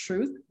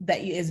mistruth that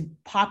is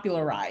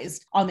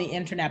popularized on the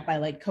internet by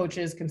like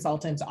coaches,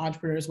 consultants,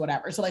 entrepreneurs,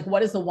 whatever. So like,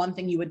 what is the one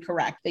thing you would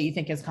correct that you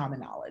think is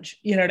common knowledge?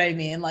 You know what I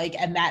mean? Like,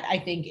 and that I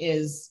think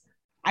is,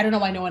 I don't know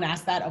why no one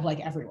asked that of like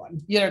everyone,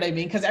 you know what I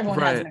mean? Because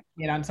everyone has an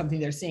opinion on something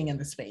they're seeing in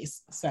the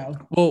space. So,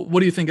 well, what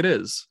do you think it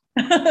is?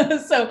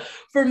 So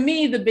for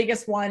me, the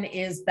biggest one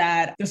is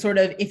that the sort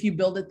of, if you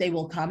build it, they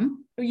will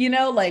come, you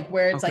know, like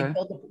where it's like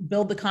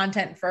build the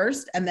content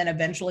first and then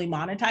eventually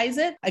monetize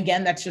it.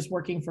 Again, that's just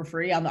working for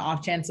free on the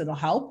off chance it'll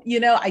help. You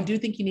know, I do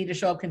think you need to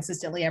show up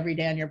consistently every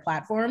day on your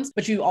platforms,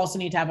 but you also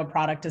need to have a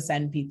product to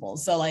send people.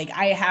 So like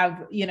I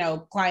have, you know,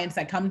 clients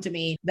that come to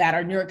me that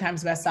are New York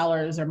Times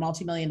bestsellers or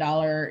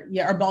multi-million-dollar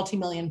or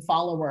multi-million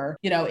follower,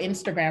 you know,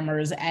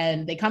 Instagrammers.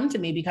 And they come to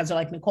me because they're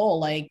like, Nicole,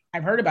 like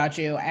I've heard about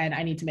you and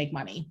I need to make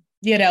money.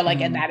 You know, like,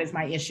 and that is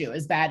my issue,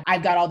 is that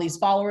I've got all these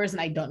followers and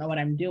I don't know what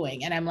I'm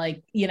doing. And I'm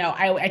like, you know,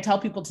 I tell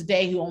people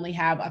today who only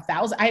have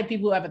 1,000, I have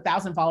people who have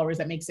 1,000 followers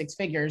that make six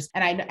figures.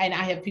 And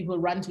I have people who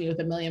run to me with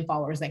 1 million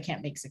followers that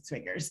can't make six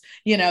figures,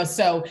 you know?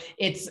 So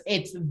it's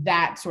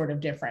that sort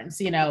of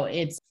difference, you know,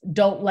 it's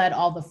don't let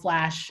all the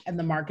flash and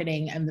the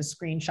marketing and the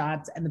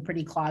screenshots and the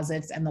pretty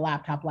closets and the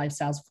laptop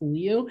lifestyles fool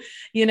you.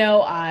 You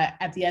know,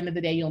 at the end of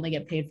the day, you only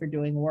get paid for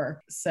doing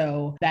work.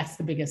 So that's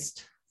the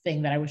biggest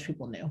thing that I wish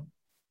people knew.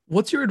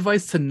 What's your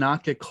advice to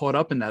not get caught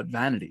up in that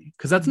vanity?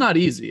 Because that's not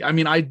easy. I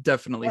mean, I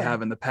definitely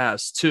have in the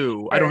past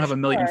too. I don't have 1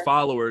 million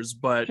followers,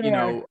 but you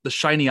know, the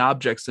shiny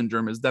object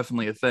syndrome is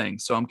definitely a thing.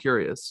 So I'm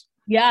curious.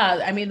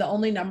 Yeah. I mean, the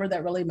only number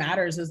that really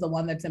matters is the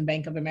one that's in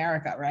Bank of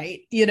America,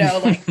 right? You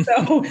know, like,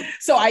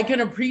 so I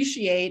can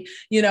appreciate,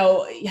 you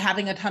know,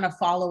 having a ton of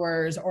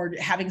followers or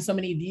having so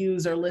many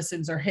views or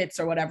listens or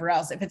hits or whatever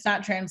else. If it's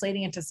not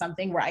translating into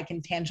something where I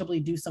can tangibly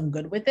do some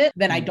good with it,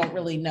 then I don't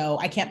really know.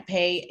 I can't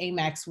pay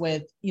Amex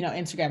with, you know,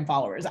 Instagram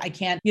followers. I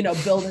can't, you know,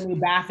 build a new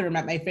bathroom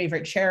at my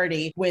favorite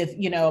charity with,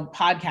 you know,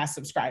 podcast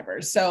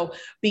subscribers. So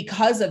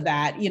because of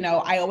that, you know,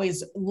 I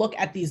always look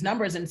at these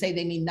numbers and say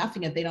they mean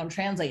nothing if they don't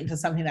translate into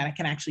something that I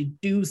can actually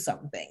do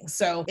something.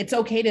 So it's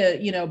okay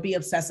to, you know, be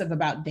obsessive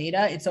about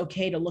data. It's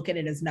okay to look at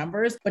it as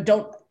numbers, but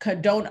don't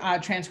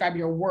transcribe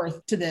your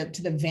worth to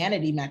the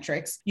vanity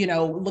metrics. You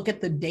know, look at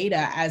the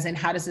data as in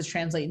how does this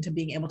translate into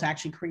being able to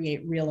actually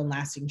create real and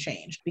lasting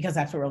change, because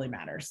that's what really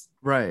matters.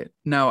 Right.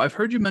 Now, I've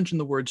heard you mention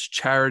the words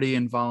charity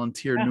and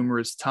volunteer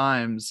numerous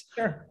times.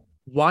 Sure.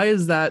 Why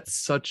is that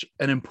such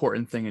an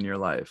important thing in your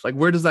life? Like,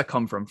 where does that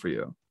come from for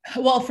you?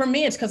 Well, for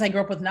me, it's because I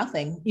grew up with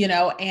nothing, you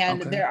know,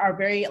 and there are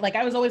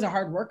I was always a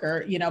hard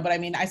worker, you know, but I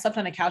mean, I slept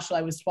on a couch till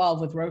I was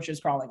 12 with roaches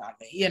crawling on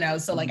me, you know,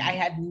 so like I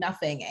had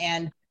nothing.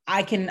 And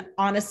I can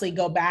honestly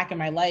go back in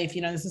my life,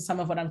 you know, this is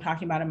some of what I'm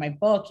talking about in my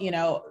book, you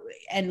know,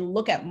 and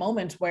look at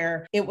moments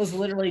where it was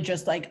literally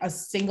just like a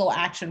single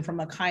action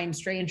from a kind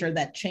stranger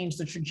that changed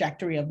the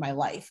trajectory of my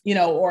life, you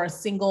know, or a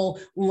single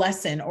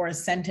lesson or a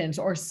sentence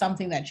or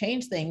something that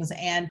changed things.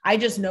 And I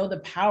just know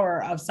the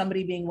power of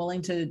somebody being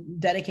willing to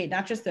dedicate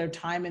not just their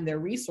time and their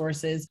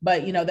resources,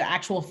 but, you know, their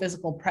actual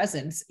physical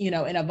presence, you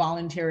know, in a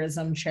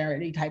volunteerism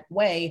charity type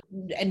way,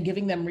 and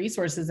giving them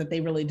resources that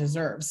they really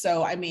deserve.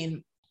 So, I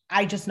mean,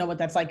 I just know what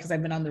that's like because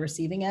I've been on the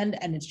receiving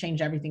end, and it's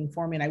changed everything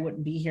for me. And I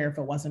wouldn't be here if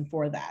it wasn't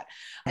for that.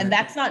 And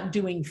that's not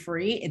doing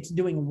free, it's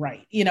doing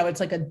right. You know, it's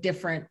like a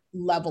different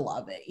level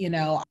of it, you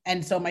know?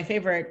 And so my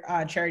favorite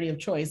charity of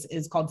choice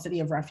is called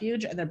City of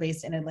Refuge, and they're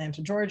based in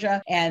Atlanta,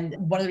 Georgia. And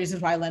one of the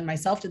reasons why I lend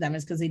myself to them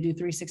is because they do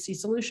 360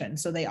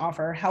 solutions. So they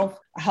offer health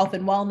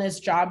and wellness,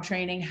 job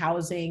training,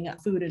 housing,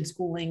 food and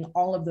schooling,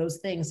 all of those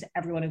things to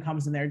everyone who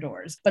comes in their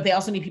doors. But they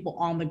also need people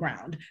on the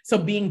ground. So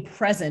being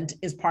present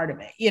is part of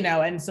it, you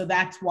know? And so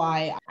that's why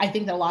I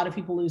think that a lot of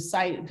people lose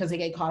sight because they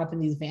get caught up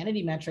in these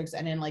vanity metrics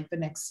and in like the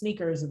next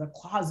sneakers or the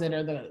closet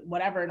or the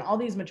whatever. And all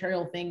these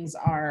material things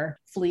are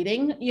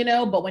fleeting, you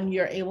but when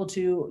you're able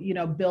to,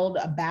 build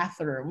a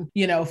bathroom,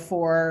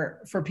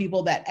 for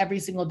people that every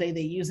single day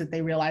they use it,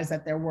 they realize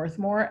that they're worth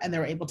more, and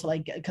they're able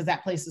to because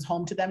that place is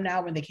home to them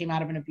now when they came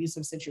out of an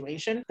abusive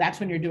situation. That's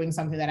when you're doing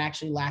something that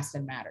actually lasts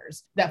and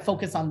matters, that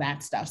focus on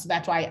that stuff. So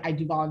that's why I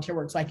do volunteer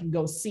work, so I can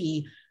go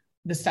see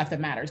the stuff that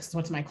matters, because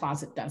what's in my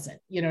closet doesn't.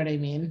 You know what I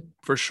mean?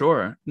 For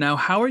sure. Now,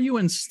 how are you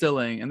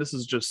instilling, and this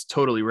is just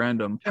totally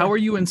random, how are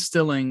you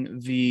instilling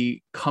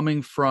the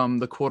coming from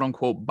the quote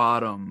unquote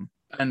bottom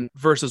and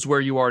versus where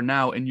you are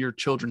now in your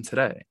children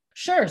today?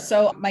 Sure.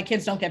 So my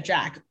kids don't get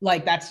jack.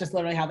 That's just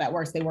literally how that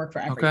works. They work for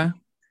everything. Okay.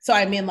 So,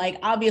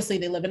 obviously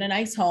they live in a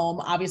nice home.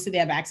 Obviously they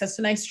have access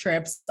to nice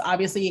trips.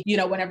 Obviously,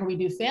 whenever we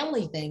do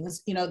family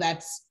things,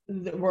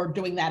 we're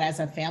doing that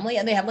as a family,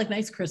 and they have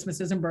nice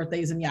Christmases and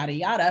birthdays and yada,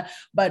 yada,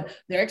 but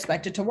they're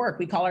expected to work.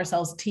 We call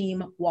ourselves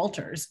Team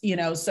Walters,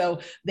 so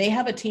they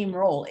have a team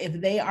role.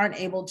 If they aren't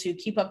able to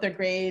keep up their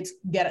grades,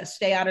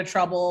 stay out of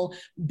trouble,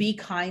 be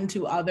kind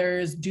to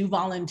others, do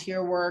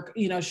volunteer work,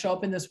 show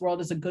up in this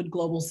world as a good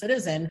global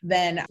citizen,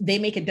 then they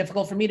make it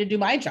difficult for me to do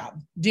my job.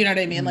 Do you know what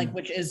I mean?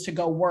 Which is to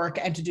go work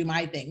and to do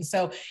my thing.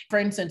 So for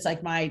instance,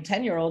 my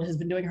 10-year-old has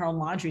been doing her own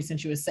laundry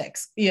since she was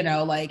 6,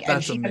 That's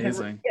and she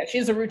amazing. she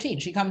has a routine.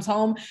 She comes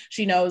home,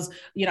 she knows,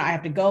 I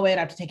have to go in,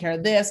 I have to take care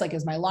of this,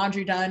 is my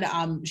laundry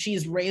done?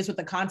 She's raised with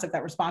the concept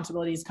that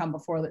responsibilities come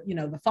before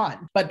the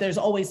fun, but there's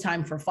always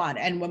time for fun.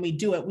 And when we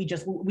do it,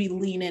 we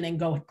lean in and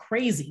go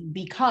crazy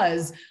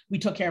because we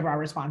took care of our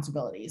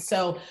responsibilities.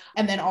 So,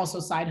 and then also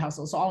side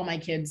hustle. So all of my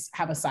kids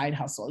have a side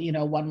hustle,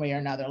 one way or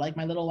another.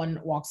 My little one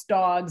walks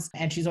dogs,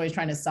 and she's always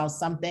trying to sell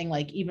something,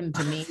 even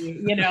to me,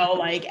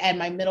 and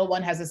my middle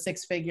one has a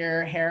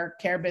 6-figure hair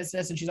care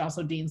business, and she's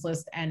also Dean's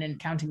List and an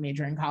accounting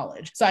major in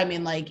college. So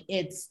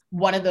it's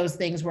one of those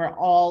things where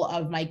all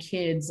of my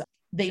kids,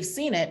 they've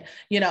seen it,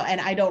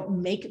 and I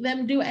don't make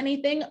them do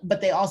anything,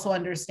 but they also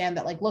understand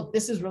that look,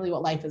 this is really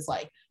what life is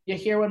like. You're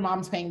here when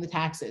mom's paying the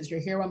taxes. You're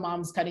here when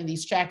mom's cutting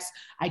these checks.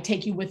 I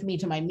take you with me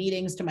to my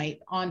meetings, to my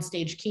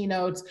on-stage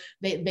keynotes.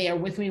 They are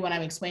with me when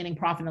I'm explaining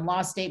profit and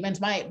loss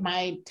statements. My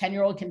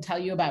 10-year-old can tell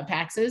you about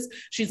taxes.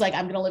 She's like,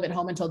 I'm going to live at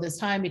home until this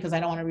time because I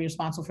don't want to be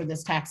responsible for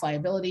this tax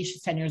liability.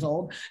 She's 10 years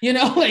old, so,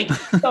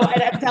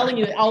 and I'm telling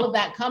you, all of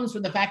that comes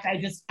from the fact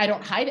I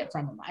don't hide it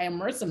from them. I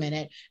immerse them in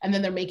it. And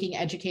then they're making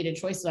educated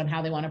choices on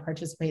how they want to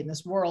participate in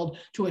this world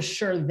to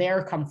assure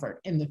their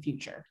comfort in the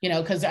future,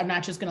 because I'm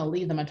not just going to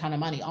leave them a ton of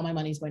money. All my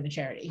money's going to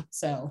charity.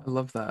 So I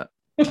love that.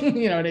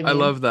 You know what I mean? I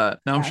love that.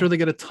 Now, I'm sure they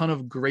get a ton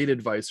of great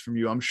advice from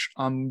you.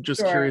 I'm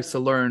just curious to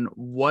learn,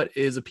 what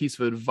is a piece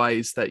of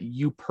advice that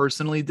you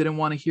personally didn't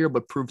want to hear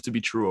but proved to be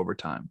true over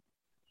time?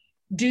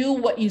 Do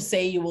what you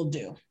say you will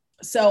do.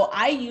 So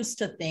I used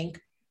to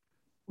think,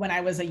 when I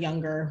was a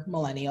younger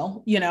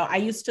millennial, I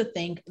used to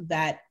think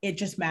that it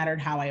just mattered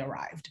how I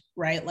arrived,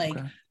 right?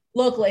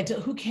 Look,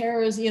 who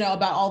cares,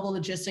 about all the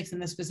logistics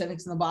and the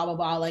specifics and the blah, blah,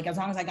 blah. As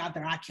long as I got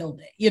there, I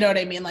killed it. You know what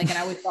I mean? And I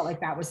always felt like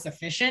that was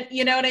sufficient.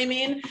 You know what I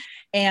mean?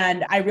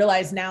 And I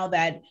realize now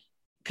that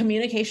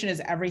communication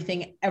is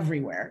everything,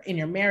 everywhere, in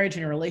your marriage,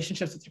 in your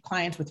relationships with your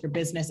clients, with your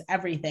business,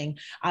 everything.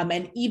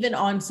 And even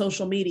on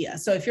social media.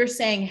 So if you're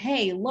saying,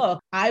 hey, look,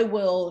 I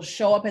will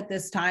show up at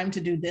this time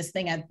to do this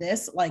thing at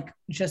this,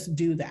 just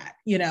do that,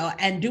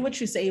 and do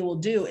what you say you will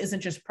do isn't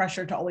just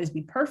pressure to always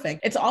be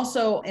perfect. It's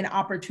also an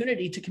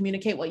opportunity to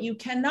communicate what you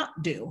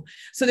cannot do.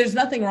 So there's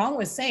nothing wrong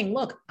with saying,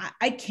 look,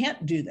 I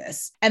can't do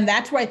this. And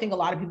that's where I think a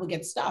lot of people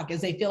get stuck, is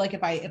they feel like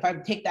if I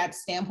take that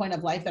standpoint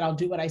of life that I'll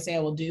do what I say I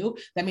will do,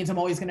 that means I'm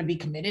always going to be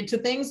committed to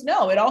things.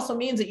 No, it also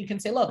means that you can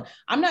say, look,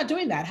 I'm not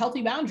doing that.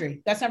 Healthy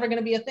boundary. That's never going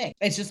to be a thing.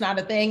 It's just not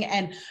a thing.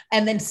 And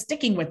then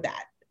sticking with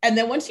that. And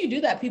then once you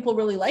do that, people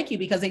really like you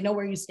because they know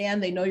where you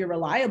stand, they know you're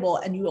reliable,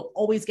 and you will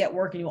always get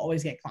work and you will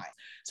always get clients.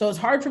 So it's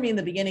hard for me in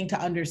the beginning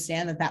to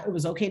understand that it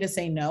was okay to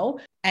say no.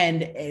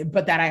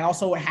 But that I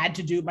also had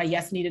to do, my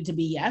yes needed to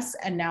be yes.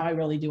 And now I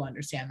really do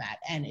understand that.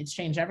 And it's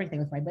changed everything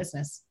with my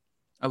business.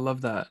 I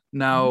love that.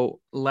 Now,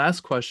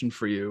 last question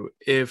for you.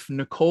 If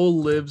Nicole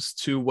lives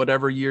to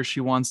whatever year she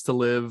wants to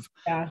live,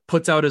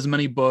 puts out as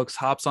many books,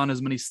 hops on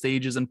as many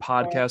stages and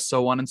podcasts,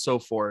 so on and so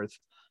forth,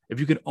 if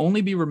you could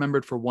only be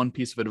remembered for one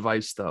piece of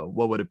advice, though,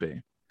 what would it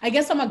be? I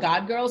guess I'm a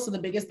God girl. So the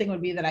biggest thing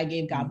would be that I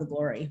gave God the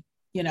glory,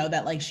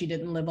 that she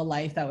didn't live a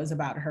life that was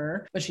about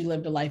her, but she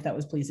lived a life that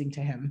was pleasing to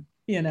him,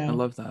 I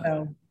love that.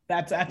 So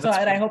that's what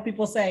I hope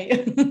people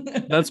say.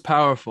 That's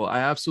powerful. I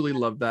absolutely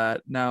love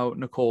that. Now,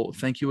 Nicole,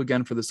 thank you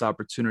again for this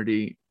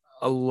opportunity.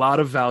 A lot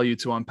of value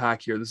to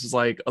unpack here. This is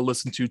like a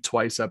listen to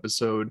twice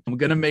episode. I'm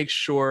going to make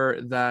sure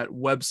that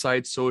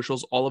websites,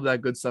 socials, all of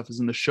that good stuff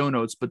is in the show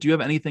notes, but do you have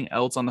anything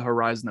else on the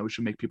horizon that we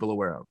should make people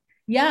aware of?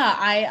 Yeah,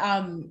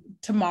 I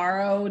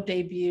tomorrow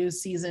debut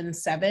season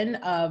 7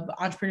 of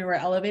Entrepreneur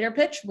Elevator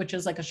Pitch, which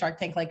is like a Shark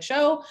Tank like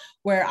show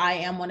where I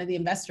am one of the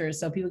investors.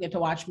 So people get to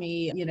watch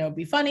me,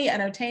 be funny,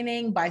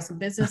 entertaining, buy some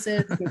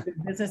businesses, give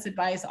good business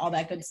advice, all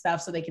that good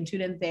stuff. So they can tune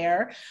in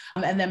there.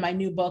 And then my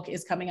new book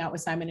is coming out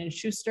with Simon &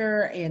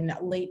 Schuster in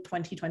late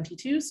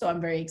 2022. So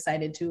I'm very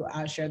excited to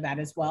share that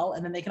as well.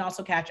 And then they can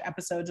also catch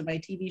episodes of my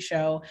TV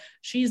show,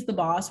 She's the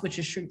Boss, which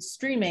is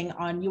streaming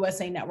on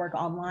USA Network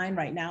Online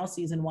right now.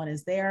 Season 1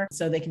 is there.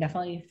 So they can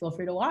definitely feel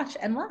free to watch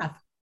and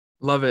laugh.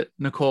 Love it.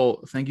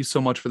 Nicole, thank you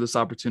so much for this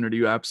opportunity.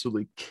 You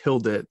absolutely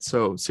killed it.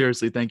 So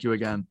seriously, thank you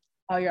again.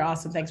 Oh, you're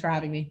awesome. Thanks for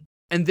having me.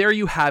 And there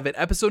you have it,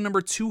 episode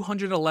number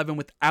 211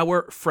 with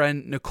our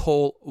friend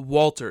Nicole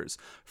Walters.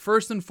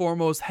 First and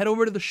foremost, head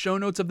over to the show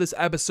notes of this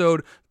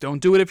episode.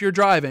 Don't do it if you're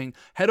driving.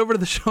 Head over to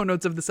the show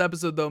notes of this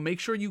episode, though. Make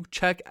sure you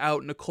check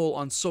out Nicole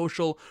on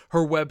social,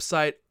 her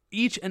website.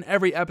 Each and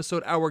every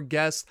episode, our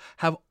guests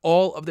have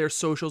all of their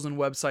socials and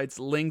websites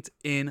linked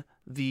in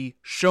the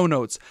show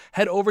notes.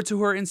 Head over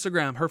to her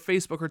Instagram, her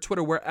Facebook, her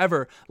Twitter,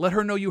 wherever. Let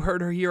her know you heard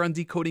her here on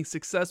Decoding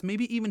Success.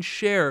 Maybe even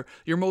share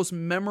your most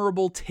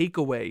memorable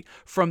takeaway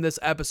from this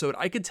episode.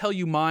 I could tell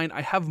you mine.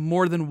 I have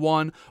more than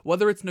one,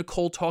 whether it's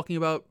Nicole talking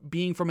about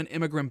being from an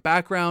immigrant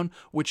background,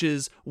 which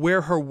is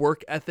where her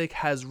work ethic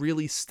has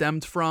really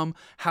stemmed from,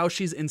 how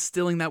she's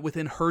instilling that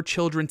within her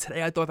children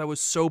today. I thought that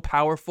was so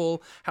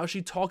powerful. How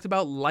she talked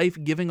about life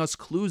giving us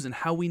clues and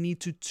how we need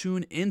to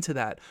tune into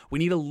that. We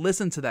need to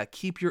listen to that.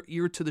 Keep your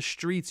ear to the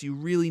streets. You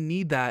really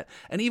need that.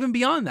 And even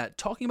beyond that,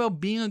 talking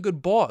about being a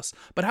good boss.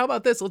 But how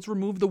about this? Let's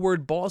remove the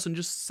word boss and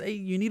just say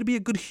you need to be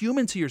a good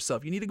human to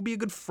yourself. You need to be a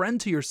good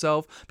friend to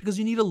yourself because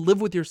you need to live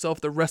with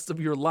yourself the rest of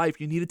your life.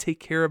 You need to take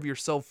care of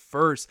yourself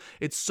first.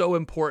 It's so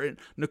important.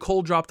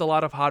 Nicole dropped a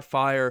lot of hot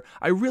fire.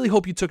 I really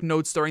hope you took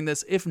notes during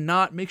this. If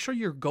not, make sure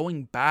you're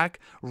going back,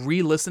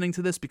 re-listening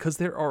to this because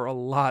there are a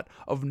lot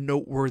of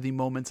noteworthy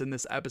moments in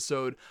this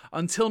episode.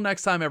 Until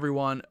next time,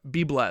 everyone,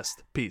 be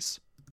blessed. Peace.